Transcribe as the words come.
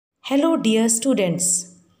Hello dear students.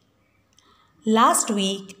 Last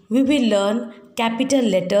week we will learn capital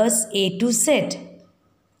letters A to Z.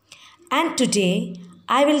 And today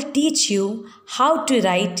I will teach you how to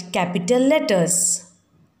write capital letters.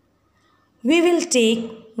 We will take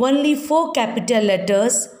only 4 capital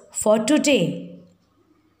letters for today.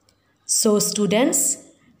 So students,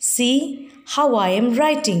 see how I am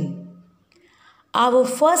writing. Our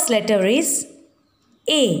first letter is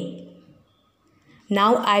A.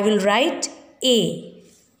 Now I will write A.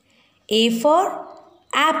 A for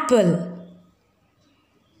apple.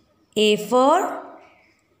 A for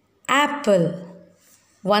apple.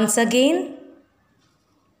 Once again.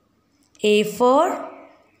 A for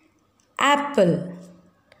apple.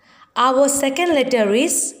 Our second letter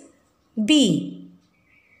is B.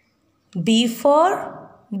 B for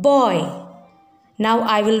boy. Now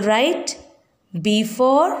I will write B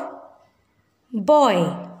for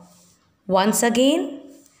boy. Once again,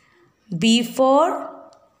 B for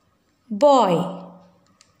boy.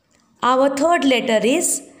 Our third letter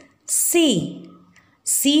is C.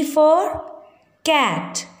 C for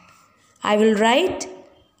cat. I will write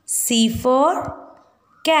C for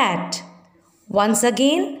cat. Once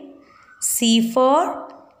again, C for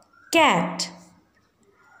cat.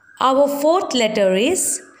 Our fourth letter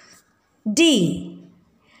is D.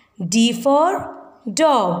 D for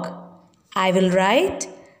dog. I will write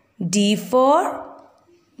D for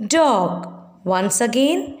dog. Once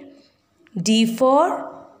again, D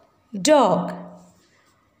for dog.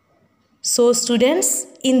 So students,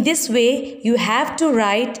 in this way you have to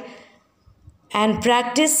write and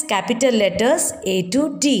practice capital letters A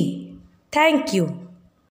to D. Thank you.